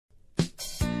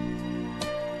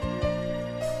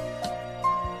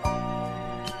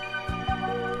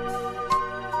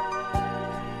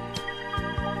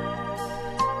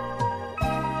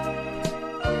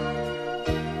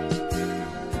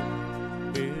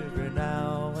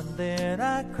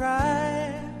I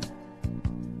cry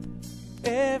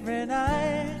every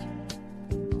night.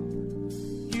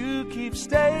 You keep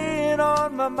staying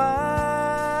on my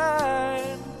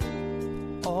mind.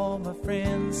 All my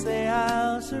friends say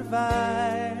I'll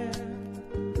survive.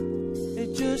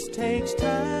 It just takes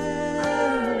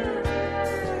time,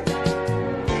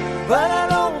 but I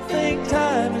don't think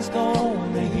time is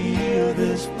gonna heal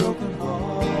this broken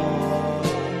heart.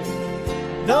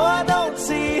 No, I don't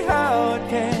see how it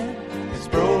can. It's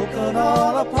broken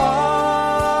all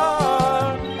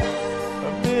apart.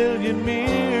 A million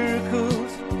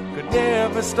miracles could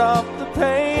never stop the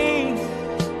pain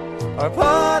or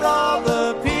put all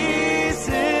the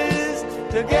pieces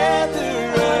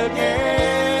together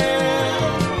again.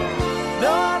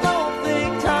 No, I don't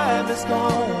think time is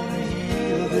gonna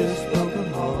heal this broken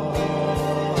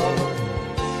heart.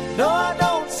 No, I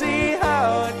don't see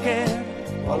how it can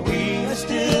while we are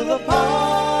still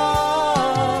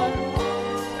apart.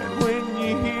 And when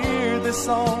you hear this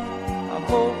song, I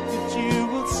hope that you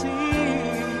will see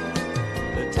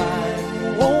that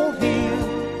time won't heal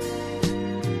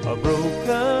a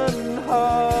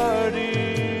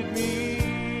broken-hearted me.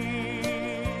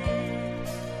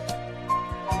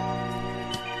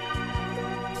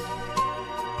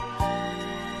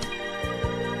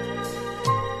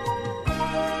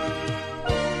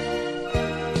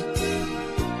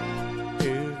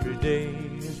 Every day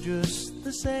is just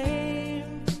the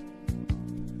same,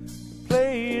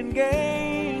 playing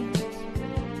games,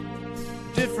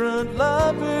 different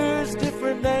lovers,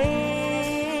 different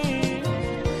names.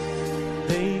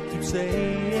 They keep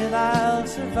saying I'll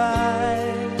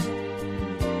survive.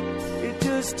 It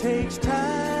just takes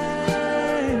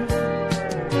time,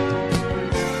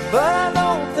 but I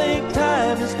don't think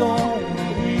time is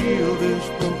gonna heal this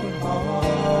broken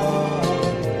heart.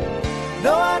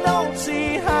 No, I don't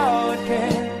see how it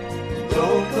can. It's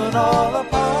broken all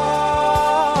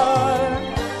apart.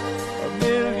 A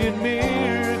million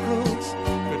miracles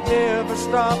could never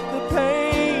stop the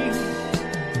pain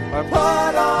or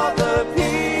put all the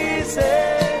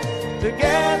pieces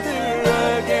together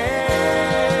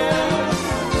again.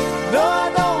 No, I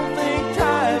don't think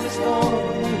time is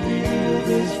gonna heal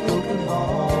this broken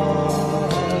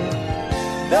heart.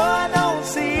 No, I don't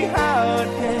see how it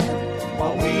can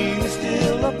while we are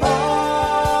still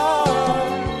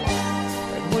apart.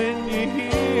 And when you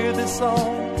hear this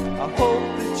song, I hope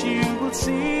that you will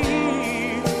see